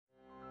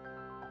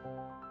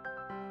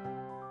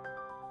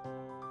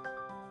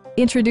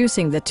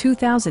Introducing the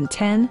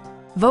 2010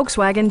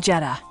 Volkswagen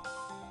Jetta.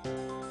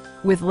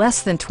 With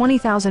less than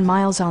 20,000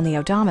 miles on the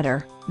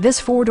odometer,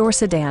 this four-door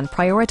sedan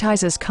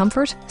prioritizes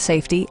comfort,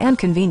 safety, and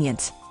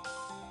convenience.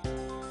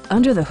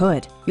 Under the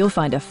hood, you'll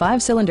find a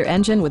 5-cylinder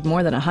engine with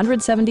more than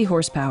 170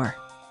 horsepower,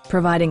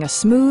 providing a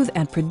smooth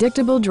and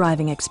predictable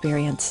driving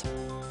experience.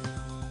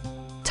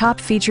 Top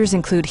features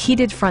include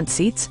heated front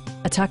seats,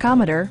 a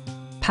tachometer,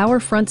 power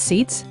front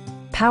seats,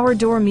 power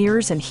door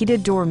mirrors and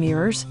heated door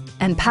mirrors,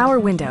 and power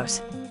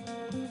windows.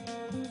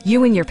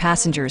 You and your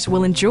passengers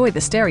will enjoy the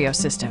stereo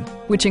system,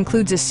 which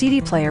includes a CD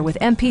player with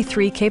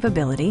MP3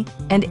 capability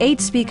and 8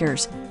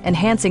 speakers,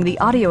 enhancing the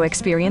audio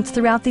experience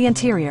throughout the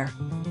interior.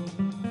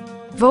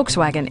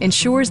 Volkswagen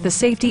ensures the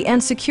safety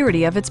and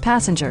security of its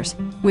passengers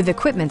with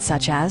equipment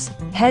such as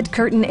head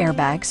curtain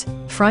airbags,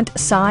 front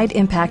side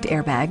impact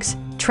airbags,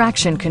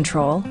 traction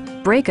control,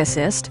 brake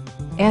assist,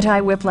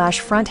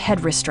 anti-whiplash front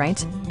head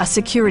restraints, a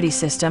security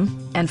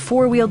system, and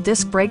 4-wheel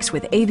disc brakes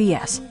with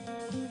ABS.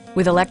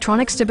 With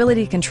electronic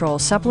stability control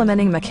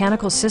supplementing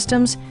mechanical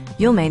systems,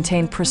 you'll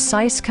maintain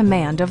precise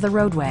command of the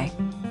roadway.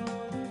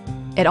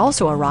 It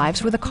also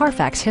arrives with a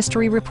Carfax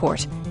history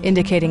report,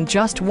 indicating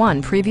just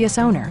one previous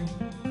owner.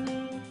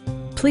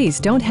 Please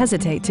don't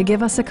hesitate to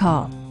give us a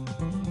call.